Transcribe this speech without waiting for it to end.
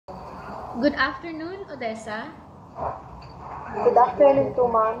Good afternoon, Odessa. Good afternoon to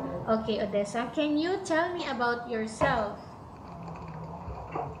ma'am. Okay, Odessa, can you tell me about yourself?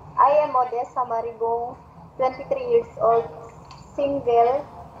 I am Odessa Maribung, 23 years old, single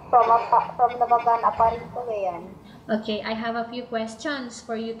from Navagan, Aparin, Cagayan. Okay, I have a few questions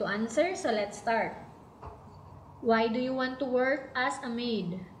for you to answer, so let's start. Why do you want to work as a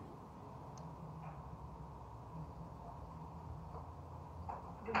maid?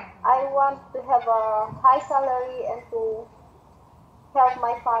 I want to have a high salary and to help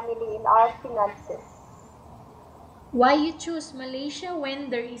my family in our finances. Why you choose Malaysia when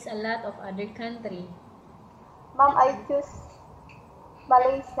there is a lot of other country? Ma'am, I choose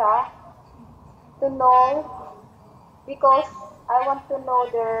Malaysia to know because I want to know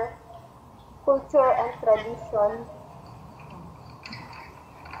their culture and tradition.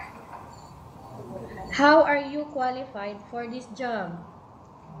 How are you qualified for this job?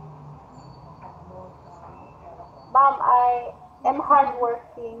 Ma'am, I am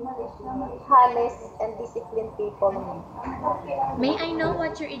hardworking, honest, and disciplined people. May I know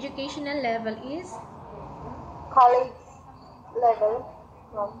what your educational level is? College level,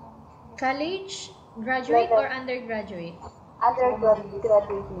 ma'am. College, graduate, or Level, undergraduate?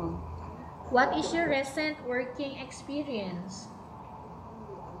 undergraduate, ma'am. What is your recent working experience?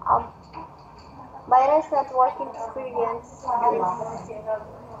 Um, my recent working experience is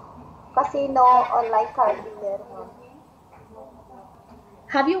casino online card dealer, ma'am.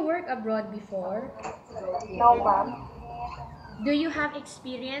 Have you worked abroad before? No, ma'am. Do you have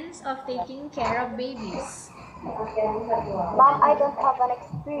experience of taking care of babies? Ma'am, I don't have an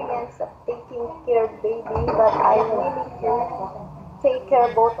experience of taking care of baby, but I'm willing to take care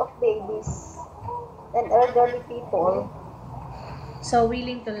both of babies and elderly people. So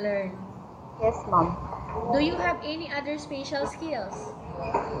willing to learn. Yes, ma'am. Do you have any other special skills?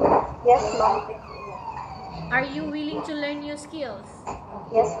 Yes, ma'am. Are you willing to learn new skills?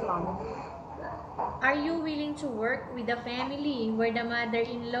 Yes, ma'am. Are you willing to work with a family where the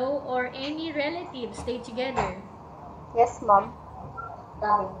mother-in-law or any relatives stay together? Yes, ma'am.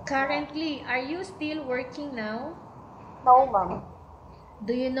 Currently, are you still working now? No, ma'am.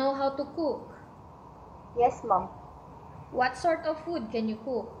 Do you know how to cook? Yes, ma'am. What sort of food can you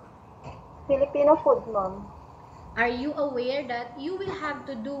cook? Filipino food, ma'am. Are you aware that you will have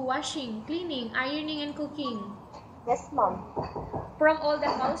to do washing, cleaning, ironing, and cooking? Yes, ma'am. From all the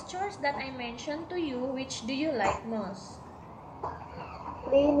house chores that I mentioned to you, which do you like most?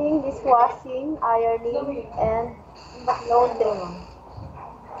 Cleaning, dishwashing, ironing, and laundry,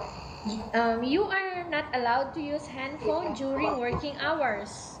 ma'am. You are not allowed to use handphone during working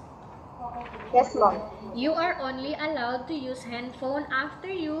hours. Yes, ma'am. You are only allowed to use handphone after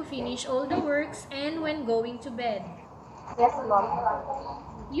you finish all the works and when going to bed. Yes, ma'am.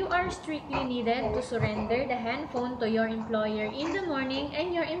 You are strictly needed to surrender the handphone to your employer in the morning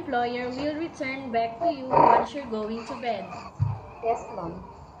and your employer will return back to you once you're going to bed. Yes, ma'am.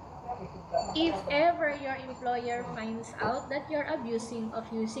 If ever your employer finds out that you're abusing of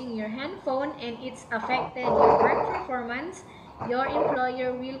using your handphone and it's affected your work performance, your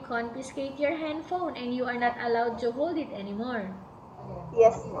employer will confiscate your handphone and you are not allowed to hold it anymore.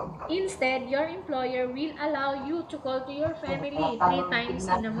 Yes, ma'am. Instead, your employer will allow you to call to your family 3 times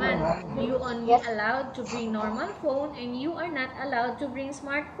in a month. You only Yes. allowed to bring normal phone and you are not allowed to bring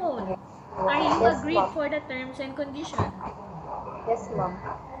smartphone. Are you Yes, agreed ma'am. for the terms and conditions? Yes, ma'am.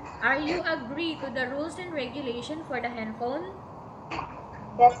 Are you agree to the rules and regulation for the handphone?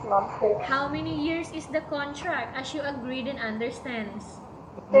 Yes, ma'am. How many years is the contract as you agreed and understands?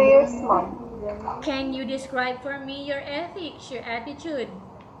 2 years, ma'am. Can you describe for me your ethics, your attitude?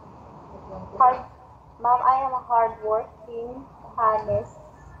 Hard, ma'am, I am a hardworking, honest,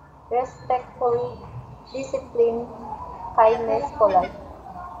 respectful, disciplined, kindness, polite.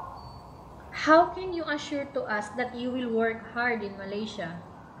 How can you assure to us that you will work hard in Malaysia?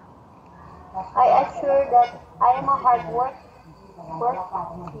 I assure that I am a working,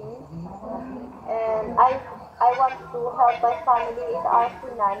 and I want to help my family in our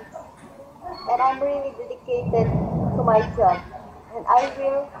finance, and I'm really dedicated to my job, and I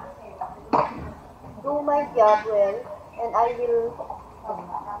will do my job well, and I will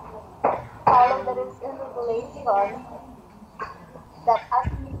follow the rules and regulations that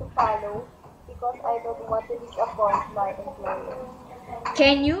ask me to follow because I don't want to disappoint my employer.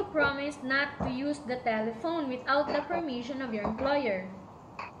 Can you promise not to use the telephone without the permission of your employer?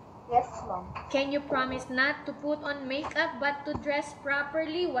 Yes, ma'am. Can you promise not to put on makeup but to dress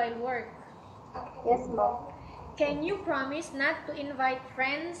properly while work? Yes, ma'am. Can you promise not to invite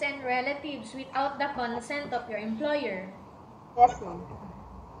friends and relatives without the consent of your employer? Yes, ma'am.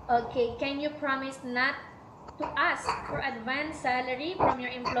 Okay, can you promise not to ask for advance salary from your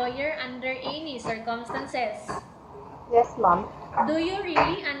employer under any circumstances? Yes, ma'am. Do you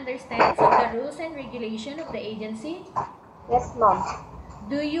really understand of the rules and regulation of the agency? Yes, ma'am.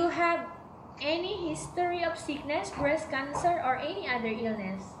 Do you have any history of sickness, breast cancer, or any other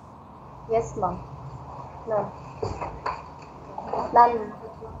illness? Yes, ma'am. None. None.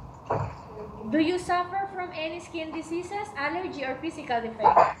 Do you suffer from any skin diseases, allergy, or physical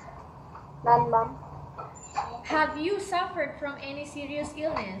defect? None, ma'am. Have you suffered from any serious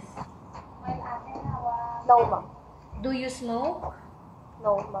illness? No, ma'am. Do you smoke?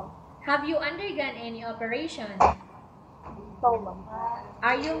 No, ma'am. Have you undergone any operation? No, ma'am.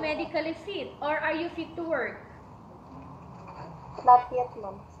 Are you medically fit or are you fit to work? Not yet,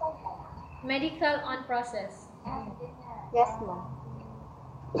 ma'am. Medical on process. Yes, ma'am.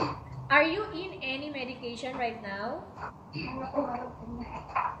 Are you in any medication right now?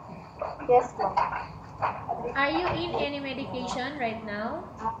 Yes, ma'am. Are you in any medication right now?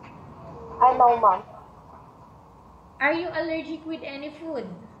 I know, ma'am. Are you allergic with any food?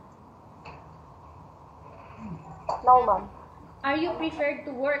 No, ma'am. Are you preferred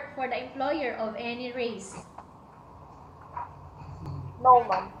to work for the employer of any race? No,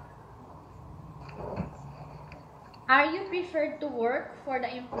 ma'am. Are you preferred to work for the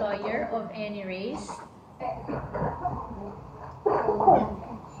employer of any race?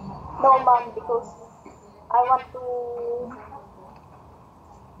 No, ma'am, because I want to,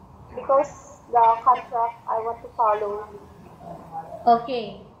 because the contract I want to follow.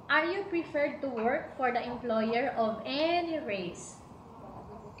 Okay. Are you preferred to work for the employer of any race?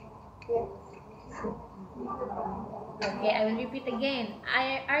 Yes. Okay, I will repeat again.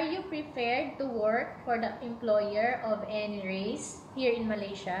 Are you prepared to work for the employer of any race here in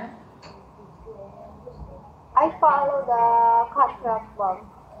Malaysia? I follow the contract, ma'am,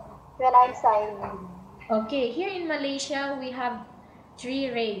 when I'm signing. Okay, here in Malaysia, we have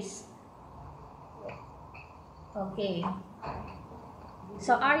 3 race. Okay.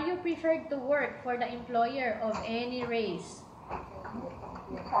 So, are you preferred to work for the employer of any race?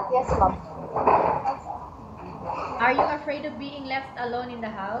 Yes, ma'am. Are you afraid of being left alone in the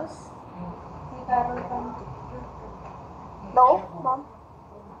house? No, ma'am.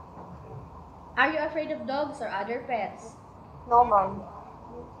 Are you afraid of dogs or other pets? No, ma'am.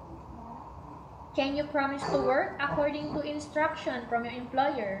 Can you promise to work according to instruction from your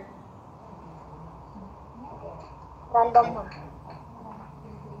employer? Random, ma'am.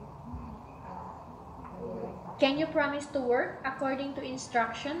 Can you promise to work according to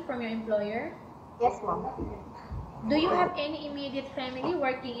instruction from your employer? Yes, ma'am. Do you have any immediate family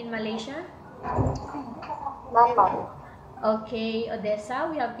working in Malaysia? None, ma'am. Okay, Odessa,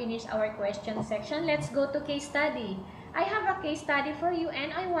 we have finished our question section. Let's go to case study. I have a case study for you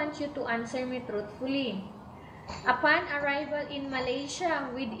and I want you to answer me truthfully. Upon arrival in Malaysia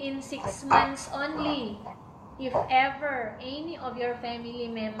within 6 months only, if ever any of your family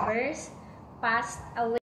members passed away,